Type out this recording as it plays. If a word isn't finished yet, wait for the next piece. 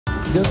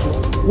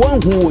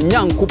One who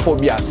nyanko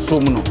pobia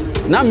somno.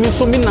 Na mi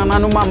so mi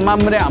nanano ma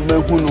mamre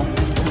amahu no.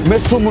 Me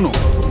somno.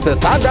 Se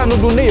sada no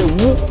do na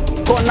ewu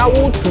ko na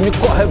wo tumi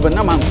ko heaven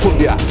na man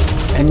kobia.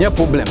 Any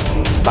problem.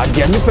 But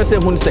the only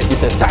person who say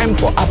it's a time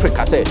for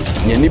Africa say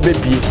ye ni be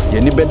bi,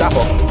 ye ni be da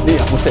ho. They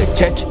who say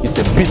church is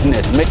a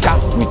business maker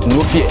with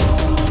no fear.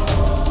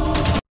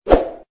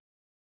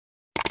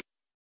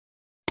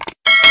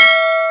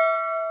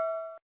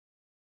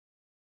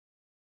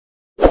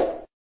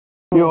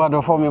 You are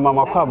the former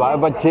Mama Kwaba,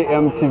 but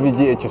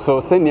JMTVGH. So,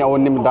 senior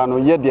on him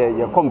down, ye dear,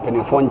 your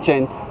company for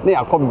chain, they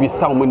are could be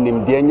someone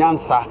named dear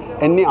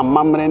Nyansa, and near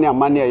Mamma and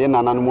Mania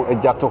Yananamu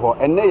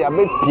Ejatoho, and they are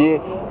big pie,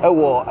 a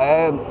war,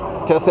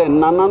 just say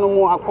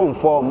Nanano, I come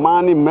for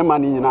money,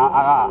 memani,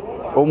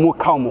 Omu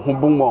Kam,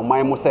 Humbumo,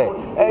 my Mose,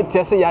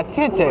 just say a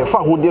teacher,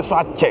 found this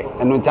swat check,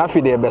 and no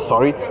Jaffe de be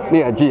sorry,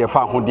 near G.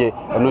 Found here,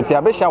 and no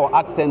Tiabesha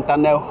accent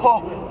and a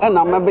ho, and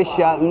I'm a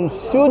besha,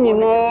 soon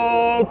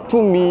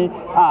to me,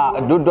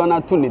 do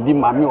donut to the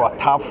Mami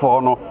Wata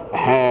for no,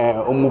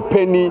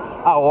 Omupeni,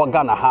 our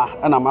Ghana ha,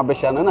 and I'm a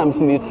beshan, and I'm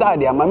seeing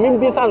side, I'm a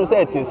mimbisan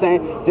said to say,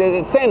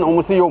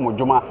 almost Yomo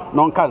Juma,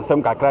 non can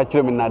some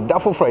cacratrum in a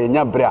duffel for a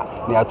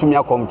nyabra, near to me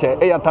a comche,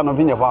 a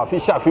tanovinia,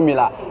 Fisher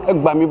Fimila,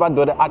 Egbamiba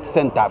do the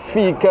accent,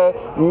 Fika,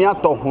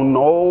 Miato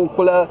Huno,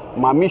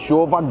 Mami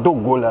Shova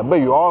Dogola, but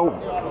you all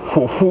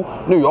fufu,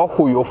 New York,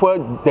 who you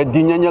heard the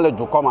Dinyala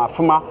Jukoma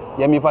Fuma,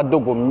 Yamiva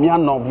Dogo,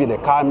 Miano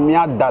Vileka,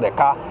 Mia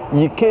Dareka,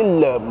 you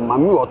kill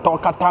Mami or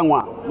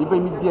Tokatangwa,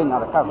 even me being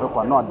at a cafe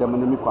for not the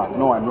Monimiqua,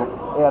 no, I know,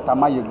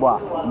 Tamayiwa,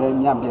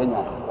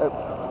 Nyambiana,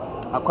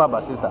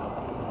 Aquaba sister,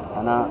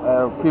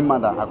 and Queen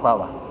Mother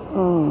Aquaba.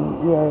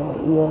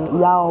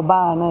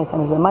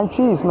 Yeah, my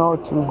tree is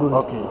not too good.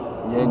 Okay,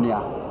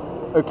 yeah.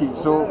 Okay,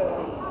 so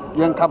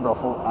young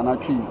cabrofo and a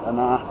tree and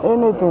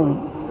anything.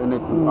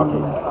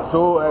 Okay.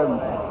 So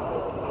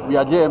we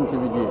are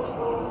JMTVGH.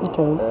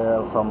 Okay.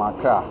 From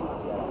Accra.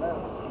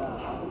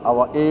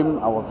 Our aim,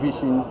 our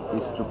vision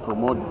is to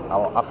promote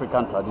our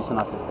African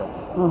traditional system.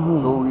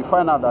 So we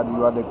find out that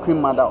you are the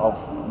Queen Mother of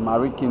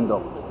Marie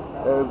Kingdom.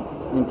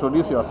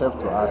 Introduce yourself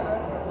to us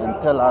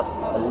and tell us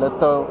a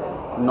little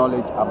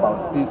knowledge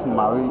about this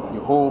Marie, the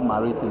whole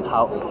Marie thing,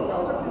 how it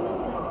is.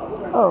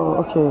 Oh,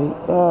 okay.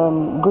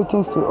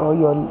 Greetings to all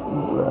your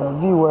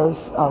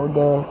viewers out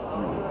there.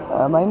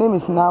 My name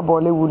is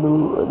Nabole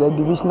Wulu, the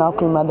Divisional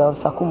Queen Mother of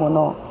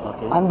Sakumono,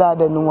 under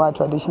the Nwa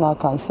Traditional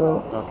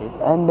Council.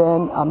 And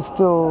then I'm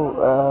still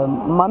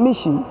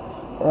Mamishi,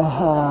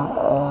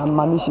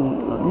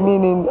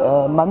 meaning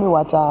Mami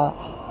Wata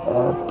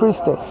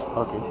priestess.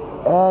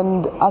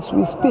 And as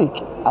we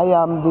speak, I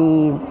am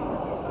the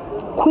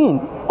queen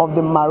of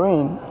the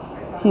marine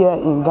here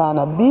in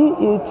Ghana, be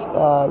it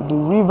the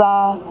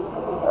river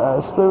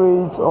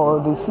spirits or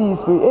the sea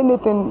spirit,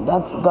 anything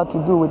that's got to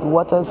do with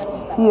waters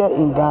here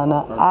in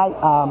Ghana, I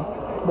am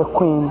the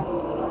queen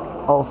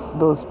of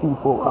those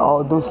people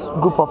or those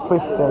group of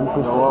priests and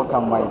priestesses. You're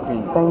welcome, my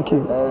queen. Thank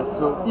you.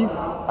 So if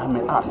I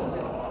may ask,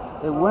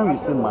 when we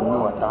say Mami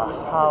Wata,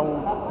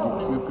 how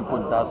did you people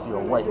does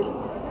your work?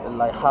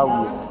 Like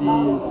how we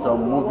see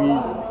some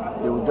movies,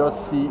 they will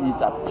just see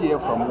it appear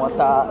from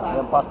water,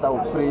 the pastor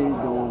will pray,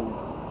 they will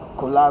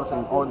collapse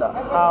and all that.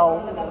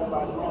 How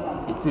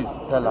it is,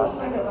 tell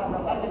us.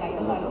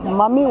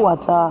 Mami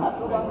Wata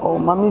or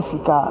Mami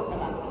Sika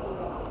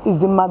is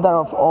the mother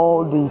of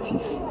all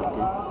deities.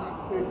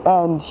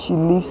 And she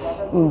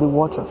lives in the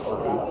waters.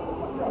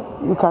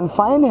 You can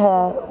find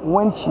her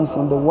when she's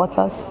in the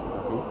waters.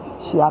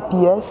 She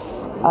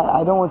appears.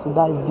 I don't want to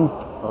dive deep,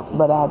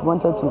 but I had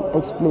wanted to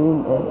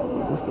explain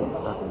this thing.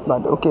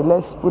 But okay,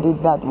 let's put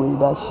it that way,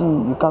 that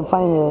you can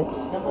find her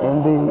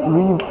in the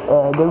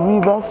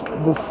rivers,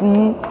 the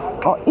sea,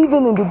 or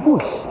even in the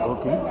bush.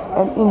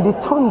 And in the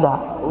thunder,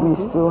 we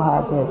still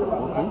have her.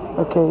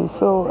 Okay,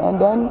 so, and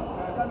then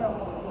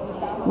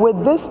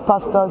with these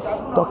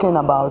pastors talking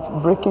about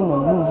breaking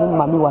and losing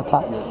Mami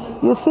Wata,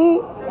 you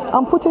see,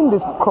 I'm putting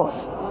this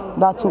across,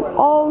 that to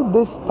all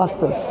these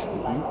pastors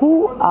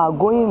who are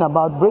going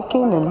about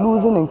breaking and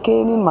losing and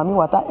caning Mami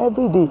Wata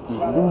every day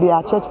in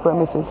their church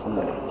premises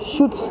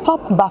should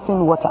stop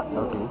bathing water.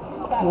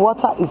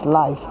 Water is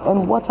life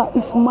and water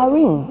is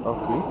marine.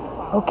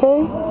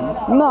 Okay?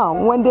 Now,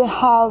 when they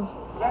have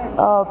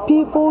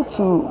people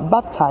to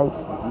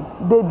baptize,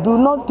 they do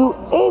not do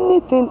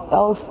anything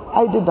else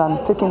other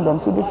than taking them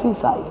to the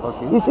seaside.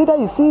 It's either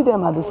you see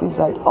them at the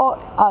seaside or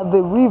at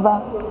the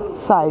river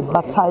side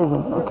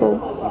baptizing.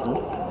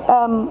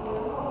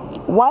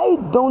 Why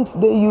don't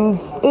they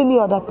use any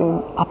other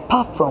thing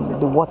apart from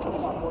the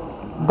waters?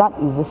 That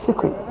is the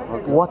secret.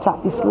 Water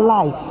is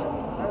life.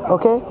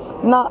 Okay?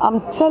 Now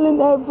I'm telling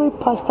every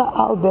pastor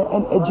out there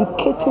and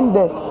educating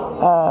the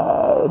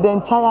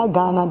entire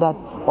Ghana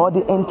or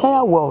the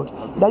entire world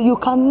that you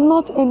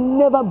cannot and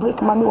never break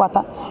Mami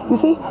Wata. You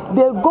see,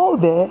 they go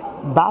there,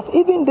 bath,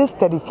 even this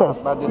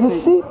 31st. You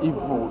see,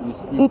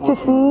 it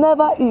is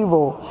never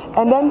evil.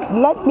 And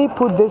then let me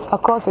put this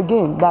across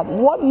again, that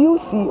what you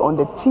see on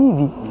the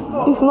TV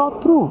is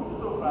not true.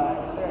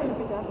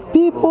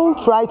 People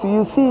try to,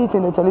 you see it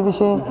in the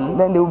television,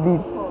 then they will be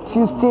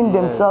twisting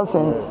themselves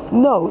and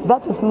no,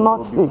 that is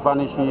not it.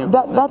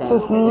 That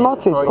is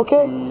not it.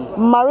 Okay,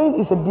 marine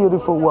is a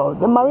beautiful world.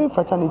 The marine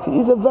fraternity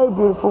is a very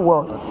beautiful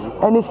world,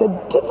 and it's a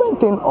different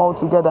thing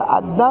altogether.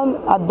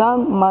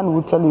 Adan man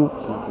will tell you,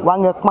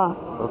 wangekma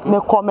ne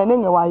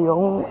komenenge wa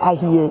yo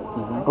ahie.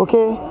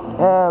 Okay,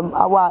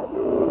 our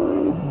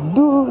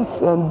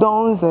do's and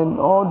don'ts and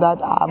all that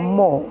are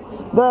more.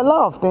 There are a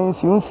lot of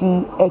things you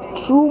see a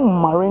true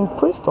marine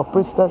priest or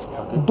priestess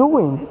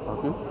doing.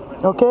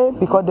 Okay,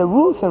 because the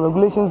rules and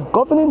regulations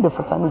governing the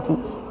fraternity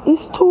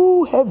is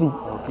too heavy.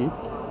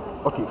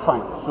 Okay,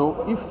 fine.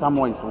 So if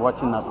someone is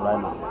watching us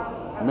right now,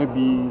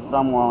 maybe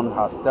someone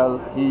has tell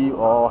he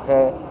or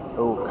her,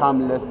 oh,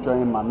 come, let's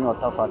join Mami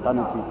Wata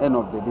fraternity. End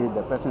of the day,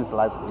 the person's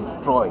life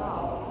destroyed,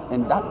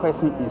 and that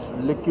person is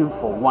looking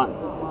for one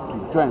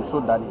to join so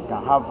that he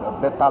can have a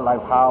better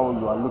life. How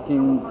you are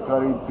looking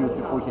very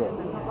beautiful here.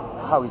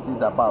 How is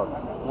it about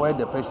where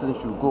the person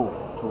should go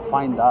to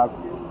find that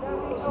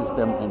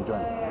system and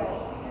join?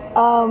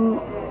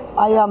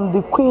 I am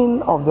the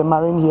queen of the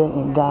marine here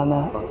in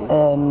Ghana,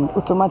 and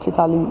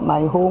automatically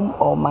my home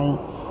or my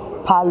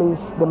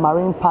palace, the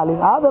marine palace.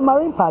 I have a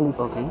marine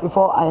palace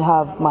before I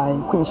have my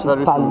queenship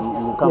very palace. Soon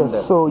you will come yes,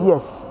 there. so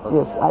yes,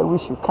 yes, I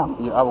wish you come.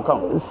 Yeah, I will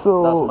come.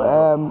 So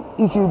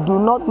if you do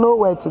not know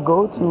where to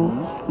go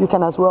to, you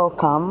can as well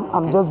come.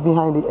 I'm just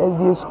behind the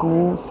SDA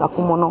school,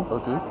 Sakumono.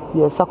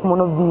 Yes,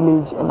 Sakumono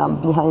village, and I'm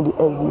behind the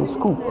SDA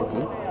school.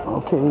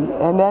 Okay,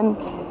 and then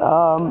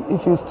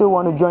if you still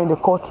want to join the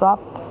court trap,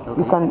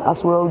 you can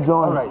as well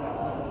join. All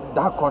right,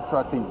 that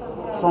cultural thing.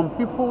 Some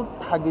people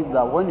target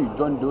that when you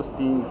join those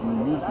things,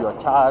 you use your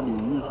child, you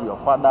use your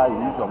father,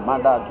 you use your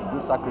mother to do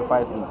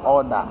sacrifice in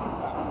order.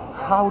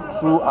 How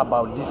true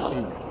about this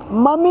thing?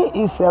 Mommy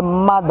is a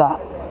mother.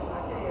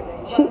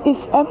 She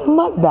is a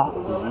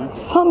mother.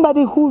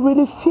 Somebody who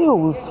really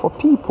feels for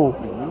people.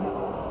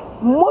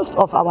 Most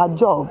of our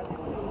job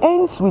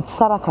ends with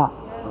Saraka.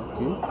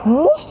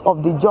 Most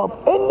of the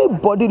job,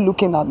 anybody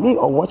looking at me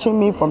or watching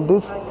me from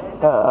this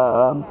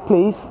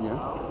place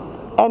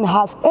and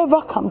has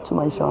ever come to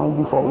my shrine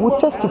before will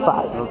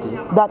testify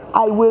that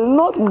I will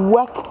not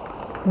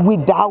work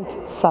without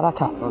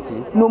Saraka.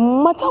 No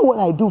matter what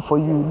I do for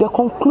you, the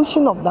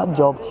conclusion of that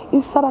job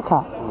is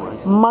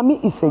Saraka. Mommy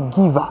is a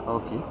giver.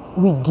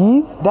 We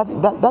give.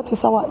 That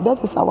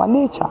is our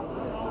nature.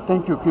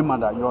 Thank you, Queen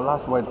Mother. Your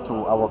last word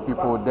to our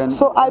people. Then.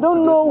 So I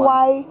don't know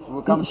why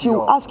she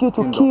will ask you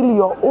to kill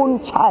your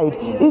own child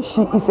if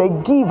she is a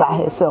giver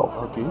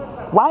herself.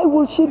 Why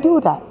will she do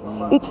that?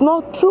 It's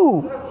not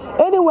true.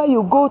 Anywhere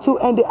you go to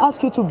and they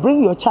ask you to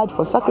bring your child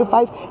for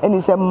sacrifice and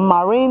it's a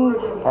marine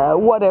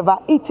whatever,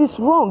 it is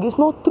wrong. It's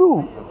not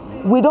true.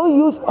 We don't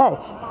use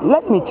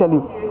let me tell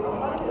you,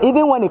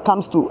 even when it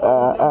comes to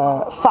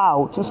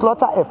fowl, to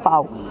slaughter a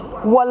fowl,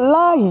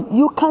 wallahi,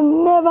 you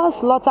can never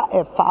slaughter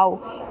a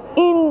fowl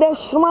in the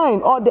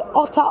shrine or the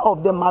altar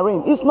of the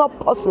marine. It's not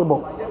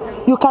possible.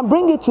 You can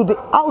bring it to the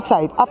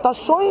outside. After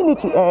showing it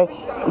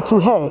to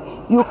her,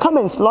 you come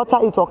and slaughter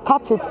it or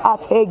cut it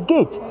at her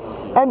gate.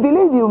 And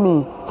believe you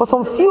me, for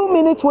some few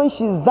minutes when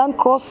she's done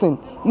crossing,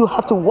 you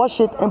have to wash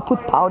it and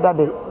put powder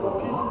there.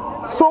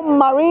 So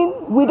marine,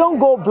 we don't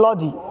go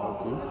bloody.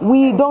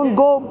 We don't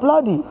go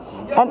bloody.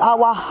 And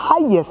our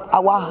highest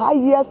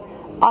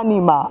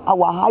animal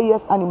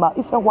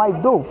is a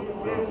white dove.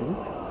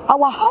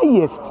 Our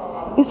highest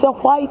is a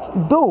white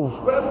dove.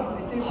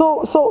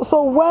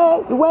 So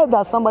where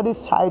does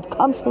somebody's child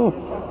comes in?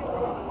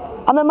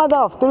 I'm a mother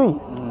of 3.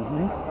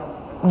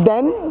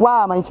 Then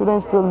why are my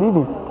children still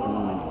living?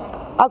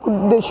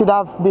 They should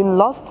have been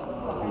lost.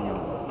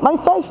 My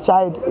first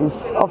child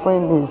is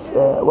offering his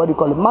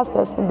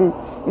masters in the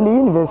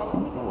university.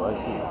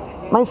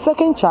 My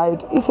second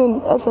child is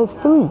in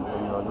SS3. You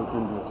are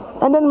looking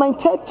beautiful. And then my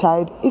third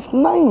child is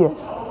 9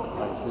 years.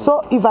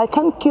 So if I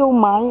can't kill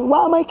mine,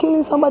 why am I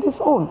killing somebody's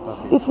own?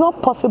 It's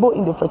not possible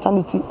in the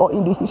fraternity or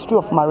in the history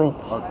of marine.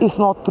 It's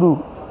not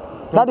true.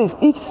 That is,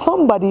 if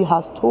somebody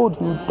has told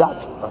you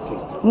that.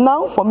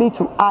 Now for me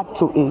to add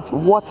to it,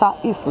 water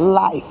is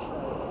life.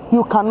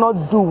 You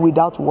cannot do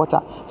without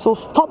water. So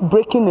stop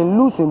breaking and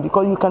losing,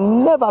 because you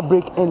can never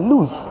break and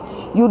lose.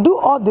 You do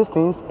all these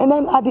things, and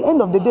then at the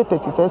end of the day,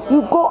 31st,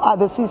 you go at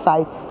the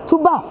seaside to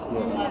bath.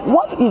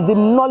 What is the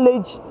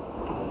knowledge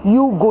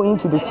you going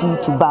to the sea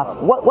to bath?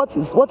 What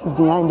is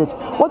behind it?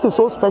 What is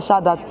so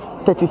special that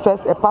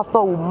 31st a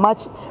pastor will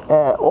march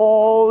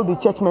all the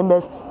church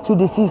members to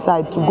the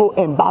seaside to go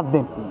and bath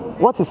them?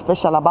 What is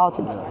special about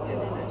it?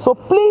 So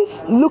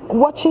please, look,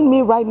 watching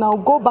me right now,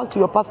 go back to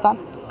your pastor,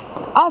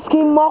 ask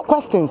him more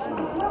questions,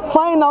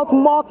 find out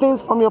more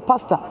things from your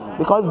pastor,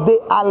 because they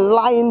are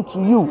lying to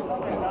you.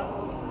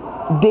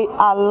 They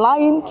are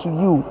lying to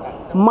you.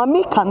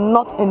 Mommy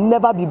cannot and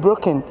never be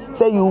broken.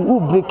 Say you will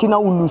break in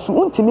or lose.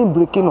 Untimin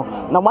breaking no.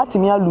 Now what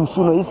me lose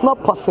no? It's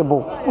not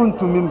possible.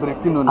 Untimin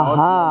breaking no.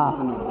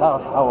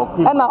 That's our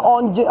queen. And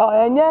on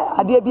enye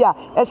adebia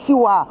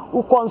esiwa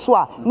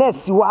ukonswa na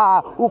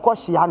esiwa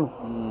ukoshianu.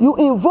 You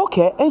invoke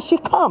her and she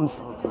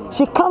comes.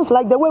 She comes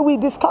like the way we're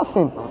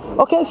discussing.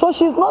 Okay, so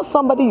she's not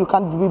somebody you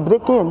can be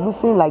breaking and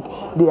losing like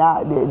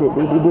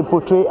they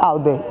portray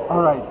out there.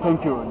 All right,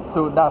 thank you.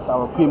 So that's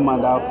our Queen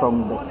Mother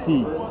from the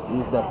sea.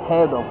 Is the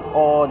head of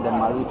all the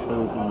marine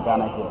spirit in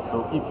Ghana here.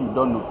 So if you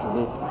don't know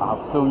today, I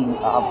have shown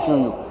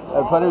you.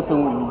 Very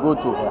soon we will go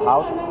to her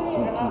house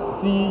to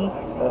see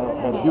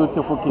her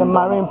beautiful kingdom. The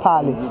Marine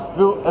Palace.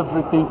 Reveal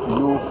everything to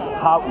you,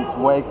 how it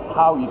works,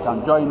 how you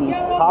can join in,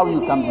 how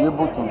you can be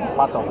able to be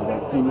part of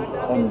the team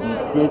and be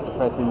a great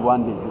person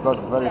one day. Because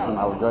very soon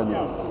I will join you.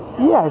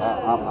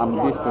 Yes.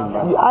 I'm distant.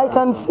 I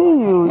can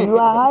see you. You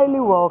are highly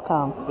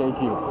welcome.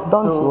 Thank you.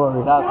 Don't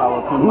worry. That's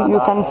our Queen Mother. You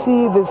can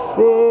see the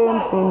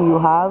same thing you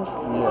have.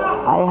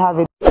 Yeah. I have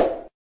it.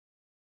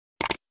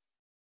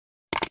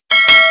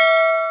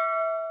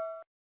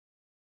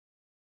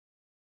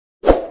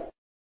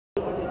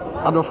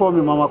 Adofo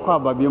mi mama kwa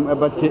babiem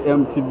ebache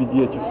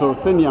MTVDH so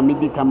senior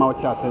medi kama o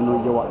tia se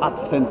no ye wo art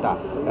center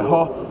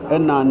eho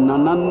na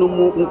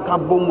nananom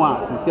nkabomu a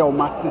sese o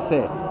mate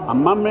se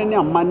amamre ne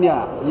amane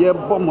a ye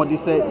bo modi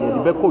se ye de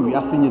beko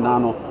wiase nyina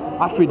no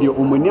afide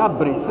omani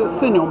abre se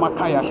senior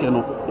maka ya hye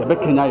no ye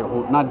bekenya ye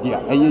ho na dia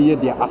eyeye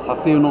dia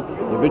asase no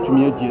ye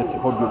betumi agie si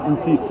hobio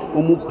nti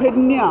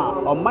omupeni a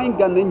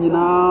omanga na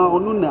nyina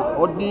onu na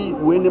odi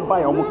we ne ba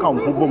ya omka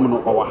omhobom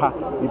no owa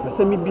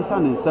ipese mi bisa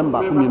ne nsem ba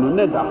ko mi no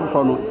na da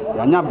fofo no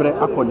yanya bre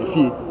akone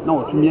fie na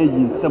otumi ayi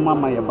nsem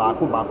ama ye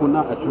baako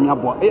na atumi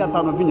abo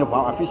eyata no vinya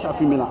ba official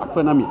female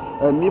akfana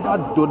mi va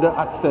do the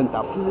art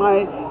center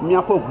fumai mi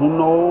afa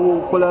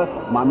huno kola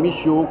mami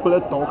show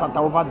kola to kata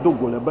over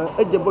dogo le ba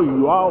ejebo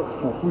yo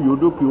fufu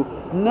yodokyo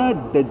na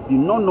de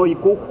dinono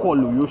iko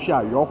holo yo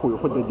sha yo ho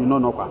yo de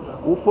dinono kwa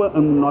wo fo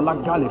nno la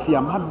gale fie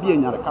ma bia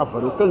nya ka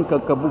faro kanka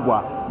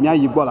kabubwa mi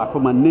ayi gbola ko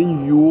ma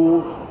nan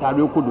yo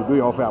tare ko dodo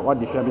yo fa wa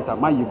de fie bita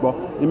ma yi gbo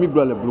emi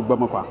gbola brugba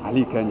makwa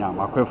ali kenya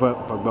makwa fa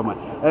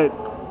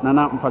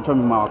nana mpacho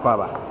mi ma wakwa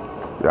ba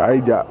ya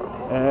ija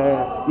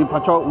mi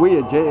mpacho we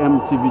ye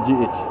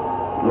JMTVGH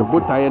ye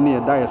botaye ne ye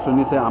da ye so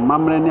ni se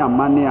amamre ne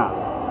amane a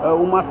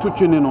wo ma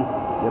tutwene no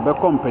ye be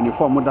company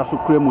form da so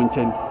kremu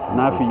nchen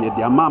na afi ye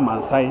de amama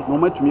nsai no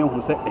matumi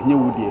ehu se enye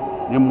wudie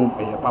na mum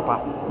eye papa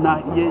na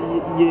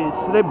ye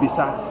sre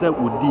bisa se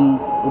odin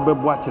wo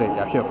bebo a kire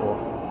ya hwefo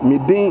mi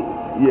din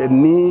ye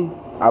ni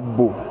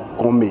abo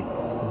kome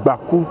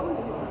baku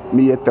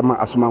mi ye tema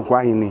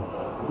asumankwa hini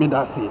mi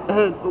da se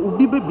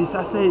obi be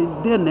bisa se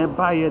de na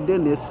ba ye de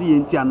na si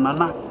enti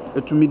anana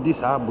etumi di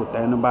sa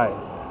abotan no ba ye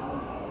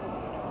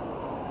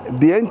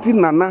de enti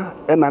nana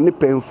e na ne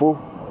penfo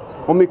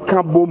o mi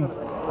ka bom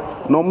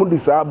no mu di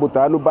sa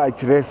abotan no ba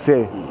kire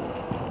se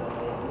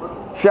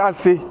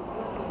Shasi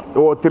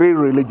or 3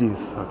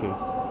 religions. Okay.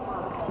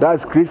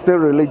 That's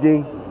Christian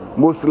religion,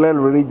 Muslim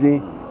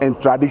religion,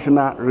 and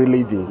traditional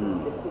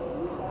religion.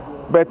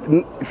 But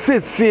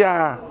since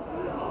here,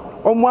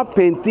 omo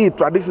painting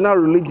traditional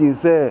religion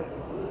say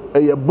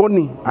a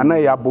boni and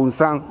a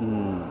bonsan.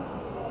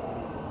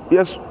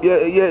 Yes,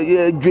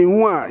 dream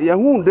one,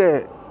 who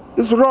there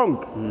is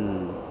wrong.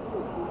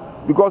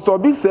 Because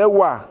obi say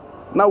wa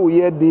now we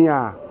hear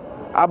dia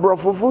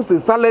abrofufu say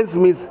silence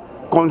means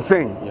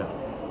consent. Yeah.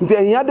 Nti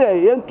ehia de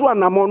yentu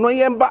anamo no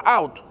yemba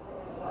out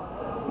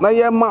na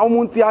yema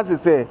omunti ase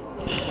say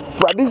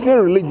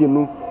traditional religion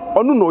no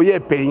onu no ye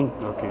pain.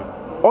 Okay.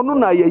 Onu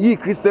na ye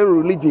Christian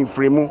religion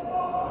fremu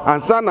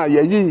ansa na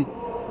ye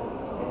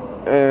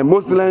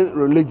Muslim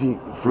religion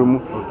fremu.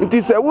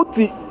 Nti say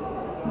wuti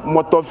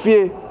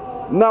motofie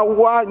na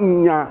wa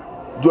nya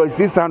joy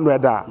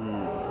 600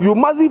 you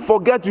mustn't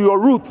forget your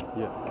root.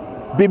 Yeah.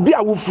 Bibi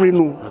a wo free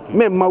no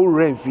me ma wo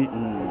renfi.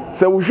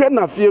 Say wo hwe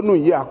na fie no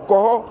ye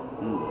akọ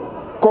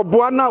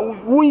Kobuana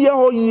wunye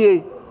ho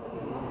ye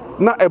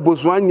na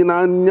ebosua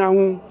nyina nya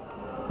ho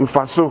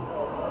mfaso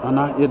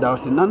ana ye da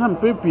se nana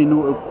mpepi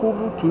no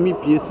ekobu tumi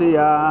piese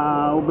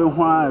ya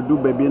obehu a do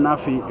baby na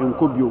afi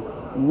enkobio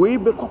we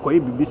be kokoye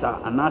bibisa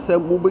ana se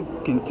mo be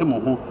kentimo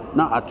ho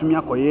na atumi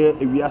akoye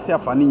ewiase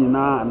afane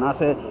nyina ana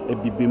se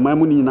ebibima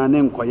mu nyina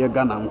ne nkoye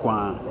Ghana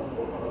nkwa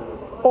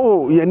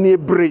oh ye ne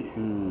bre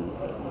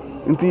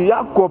nti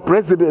yakọ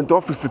president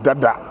office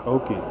dada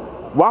okay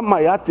one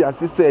my ati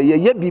say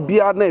ye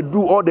bibia na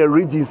do all the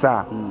regions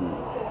are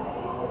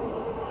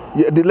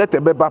the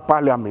letter be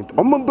parliament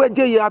omo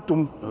beje ye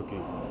atum okay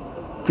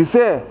ti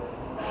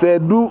say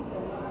do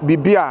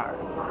bibia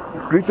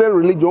Christian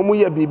religion omo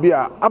ye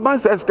bibia aban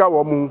seska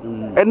wo mu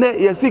ene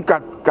ye si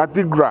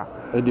cathedral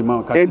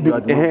edima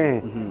cathedral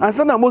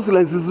ansa na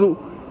Muslims so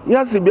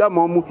yasi bia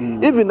mo mu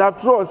even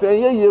after all say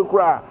ye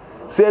kura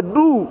say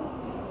do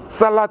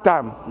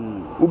salatam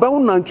uba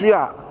unantwi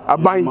a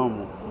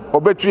aban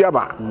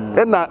Obetriaba,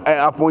 and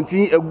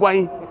appointing a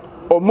guy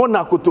or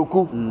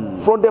monacotoku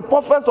from the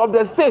prophets of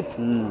the state.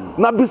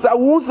 Nabisa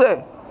who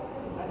say,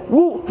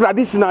 who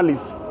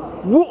traditionalists,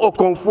 who or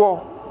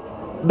comfort,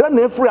 then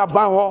a free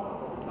abaho,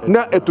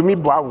 na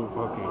etumi bow.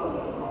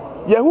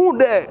 Okay. Ye who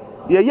there,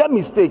 ye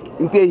mistake,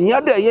 until ye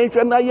there,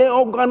 ye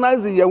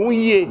organize ye who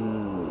ye.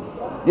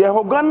 Ye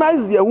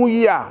organize ye who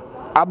ye,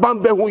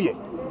 abambe who ye.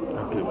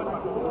 Okay.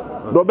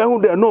 No be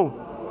who there, no.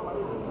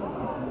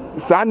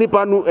 saa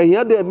nipa no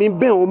ehia de mi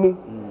ben omu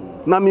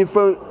na mi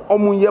fe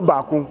omu ye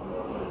baako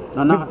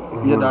nana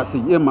ye da se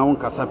ye ma won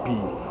kasa pi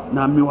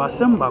na mi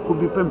wasem baako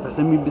bi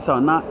pempese mi bisa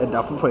na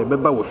eda fofo ye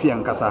beba wo fie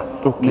nkasa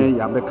na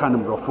ya be kan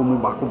brofo mu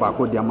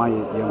baako de ma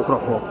ye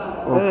nkrofo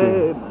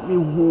mi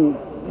hu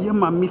ye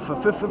ma mi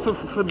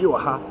fe bi wa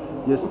ha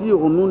ye si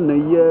onu na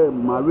ye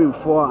marine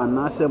for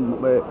anase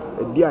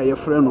dia ye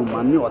frɛ no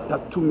Mami Wata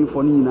tumi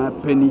fo ni nyina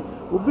pani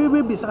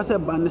obi bisa se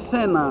ban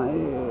sen na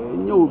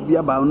nye obi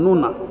aba no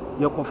na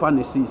ye kofa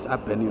ne sis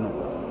apani no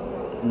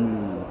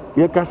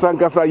ye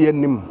kasa ye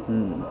nim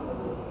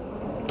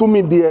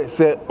tumi de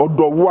se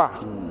odowo a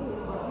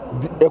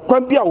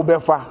ekwan bia wo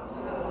befa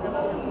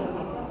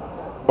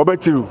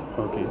obechiru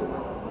okay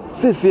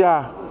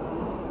sisia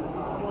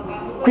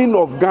Queen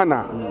of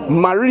Ghana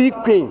Marie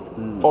Queen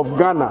of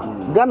Ghana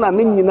Ghana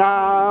ni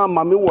nyina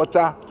Mami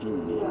Wata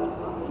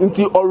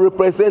nti o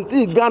represent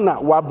Ghana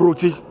wa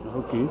brochi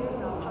okay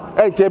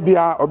eche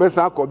bia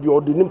obesa akobi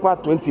odi nimpa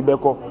 20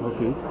 beko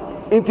okay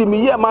nti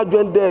mi ye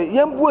madwen de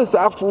yembu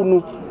esafo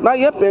nu na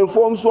ye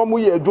penform so mu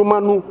ye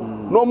adwuma nu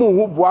no mu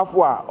hu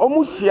boafo a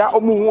omu hia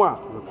omu hu a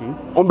okay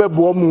ombe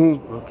bo omu hu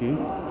okay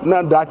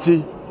na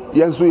dachi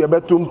yenso ye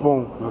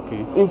betumpon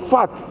okay in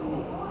fact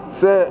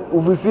say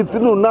visit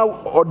nu na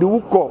odi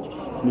wuko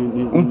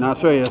ni na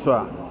so ye so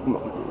a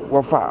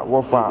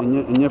wofa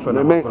enye fe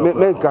na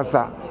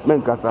menkasa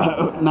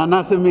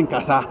na se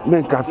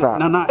menkasa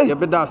na ye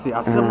beda se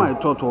asema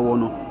etoto wo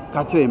no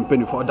ka kire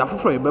mpeni fo da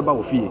foforo ye beba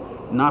wo fie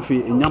na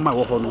afi enyama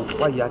wo ho no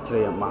wa ya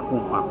kire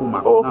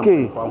mako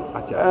okay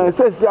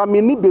say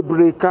amini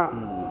bebreka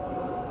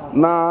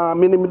na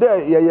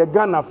minimide ye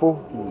Ghana fo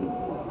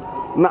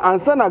na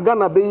ansa na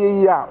Ghana be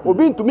ye ya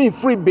obi ntumi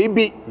free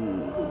baby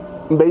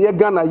mbe ye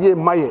Ghana ye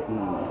maye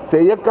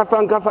say ye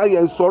kasa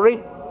ye sorry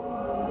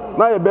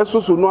na ye be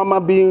susu no ama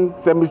bin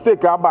say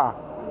mistake aba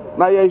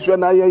na ye issue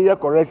na ye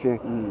correction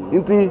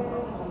nti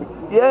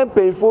ye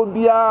painful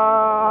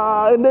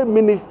bia any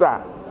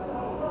minister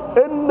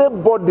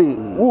anybody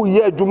who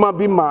ye adwuma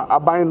bi ma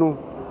aban no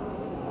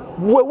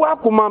we wa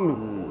kuma mi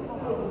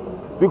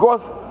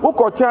because who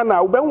ko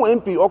China we be won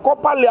MP or ko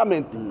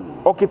parliament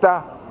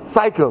okita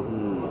cycle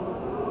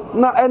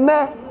na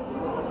ene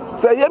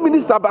say ye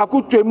minister ba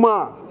ku twemu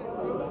a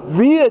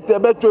vie te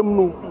be twemu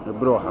no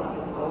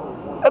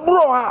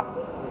ebro ha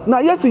na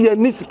yes ye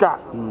nisika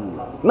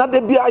na de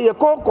bia ye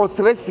ko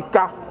kosre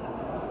sika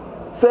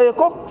say ye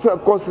ko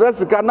kosre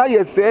sika na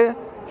ye say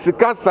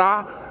sika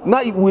sa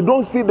na we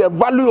don't see the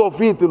value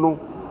of it no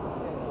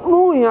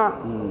ya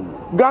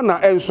Ghana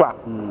enswa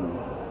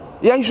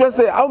ye enswa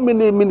say how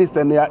many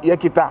minister na ye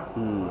kita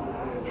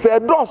say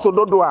doso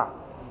dodo a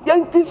ye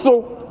nti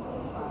so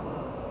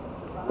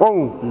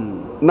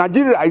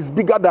Nigeria is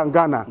bigger than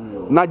Ghana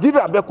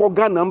Nigeria be ko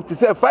Ghana to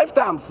say 5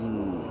 times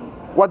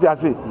what you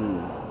say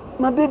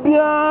na de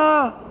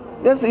bia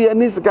yes ye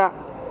nisika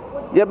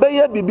ye be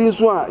ye bibi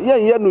so a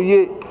ye no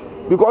ye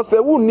because say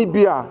wu ni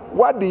bia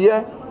what de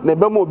ye na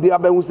be mo bia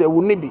be hu say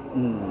wu ni bi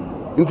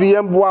nti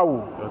ye mboa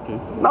wo okay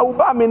na wo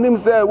ba me nim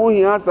say wu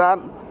hia sa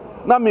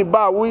na me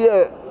ba wo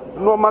ye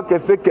no ma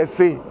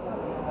kese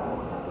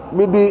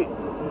me di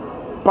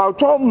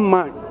pauto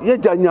ma ye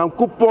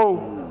janyankopon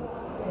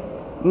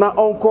na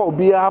onko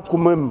bia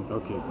akomam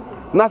okay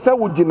na say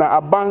wo gina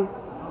aban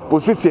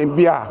position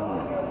bia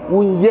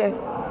wo ye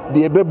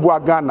de ebebua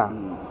Ghana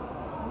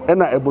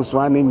ena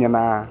eboswane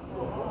nyina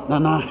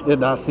nana ye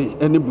da se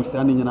eni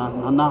busane nyina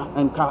nana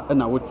enka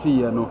na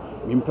wotie no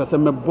mimpese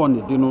mebɔ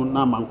ne di no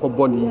na mankɔ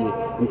bɔ ne yie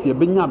nti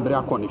ebenya bere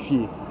akɔ ne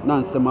fie na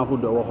nsɛm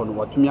ahodo wɔ hɔ no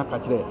watumi aka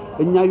kyerɛ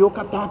enya yo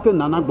kata ka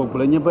nana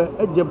gbogblenye ba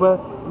ejebe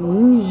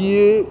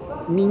nyie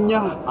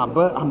minya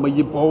aba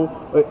amayibɔ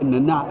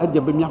nana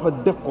ejebe mia hɔ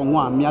de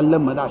kɔnwa mia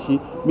lema da shi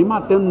mi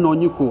ma ten no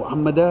nyiko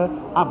amada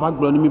ava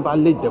gblɔ ni mi ba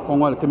le de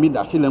kɔnwa ke mi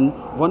da shi lenu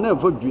vɔna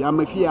vo du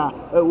amafia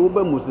wo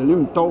be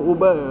muslim tɔ wo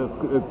be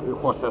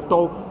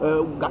xɔsetɔ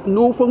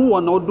no fo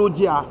wɔ na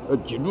odogia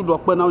jidu do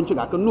kpe na onchi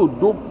ka no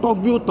do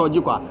tɔgbi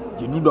tɔji kwa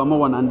jidu do ma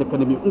wana ndeke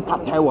ne bi nka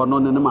tai wɔ no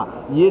ne ma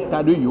ye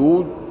stado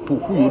yo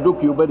fufu yo do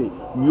kyo bere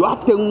yo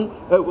aten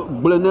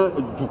gblena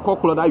du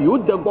koklo da yo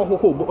de gbo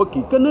ho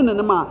okay kene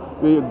ne ma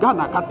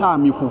Ghana kata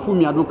mi fufu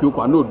mi ado kyo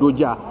kwa no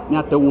dogia mi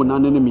aten na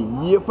ne mi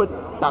ye fa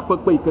ta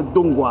kpekpe ke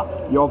dongwa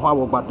yo va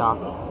wo gbata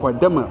ko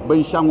dem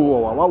ben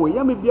shanwo wa we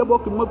ya me bia bo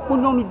ke ma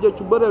kunyonu je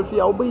chubere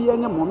fia wo be ye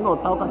nya mo no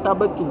ta kata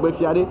ba chugbe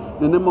fiare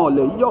ne ma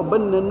ole yo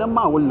ben ne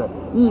ma ole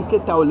yi ke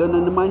ta ole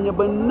ne ma nya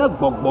ben na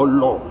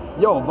gbogbolo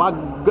yo va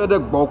gede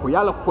gbo ko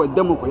ya le ko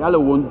dem ko ya le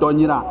won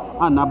donyira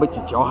ana ba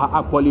chiche ha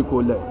akpoli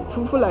ko le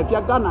fufu la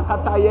fia Ghana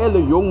kata ye le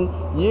yong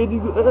ye di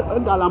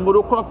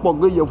galamoro kroppo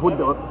ge ye fu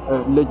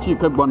le chi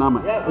ke gbona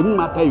ma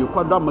nmata yo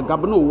ko do ma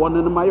gabno wo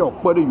ne ma yo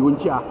kpore yo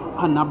nchia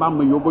ana ba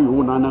ma yo bo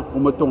yo na na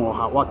umeton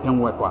ha wa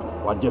tenwe kwa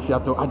wa je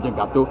fiato aje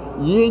gato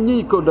ye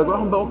nyi ko de go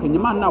ba o ke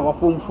nyima na wa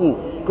fomfu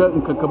ke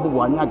nkeke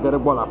bubu anya gere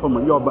bola fa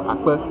me yo ba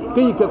akpe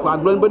ke yi ke kwa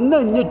gblon be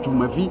na nye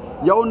dumevi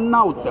ya o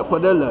na o te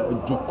fode le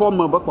dukɔ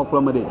me be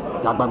kpɔkplɔ me de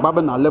jagbagba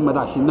be na le me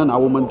da shi na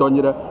wo me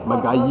ndonyi de me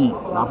ga yi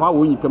na fa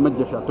wo yi ke me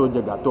je fiato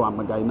je gato a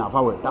me ga yi na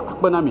fa we ta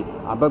akpe na mi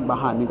abegba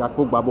ha ni ga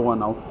kpo gba bo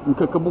wona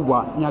nkeke bubu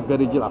anya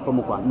gere ji la fa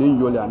me kwa ne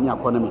yole ani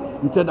akɔ na mi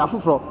nte da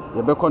fufro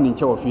ye be kɔ ni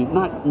nche wo fi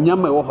na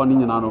nyama wo ho ni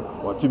nyina no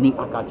wo tumi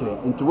aka kire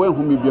nti wo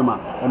hu mi bioma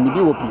emidi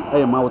wopi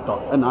e ma woto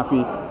e na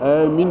afi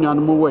mi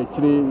nuanu mo wo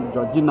kire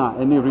Georgina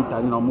eni Rita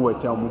ni no mo wo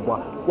tia mo bo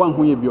wan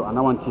hu ye bio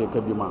ana wan tie ka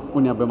bioma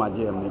oni abema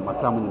je em ni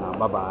makra mo nyina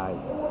bye bye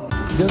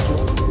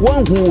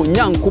wan hu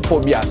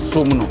nyankopɔ bi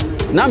asom no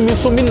na mi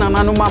so mi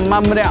nana no ma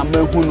mamre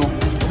amahu no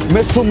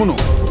me som no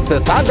se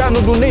sada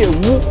no do na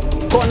ewu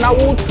ko na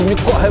wo tumi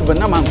ko heaven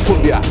na man ko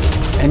bia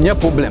enye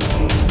problem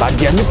but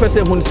the only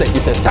person who say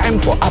it's a time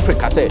for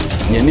Africa say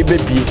ye ni be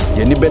bie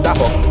ye ni be da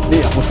ho na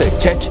ye who say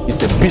church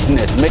is a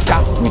business maker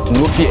with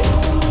no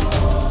fear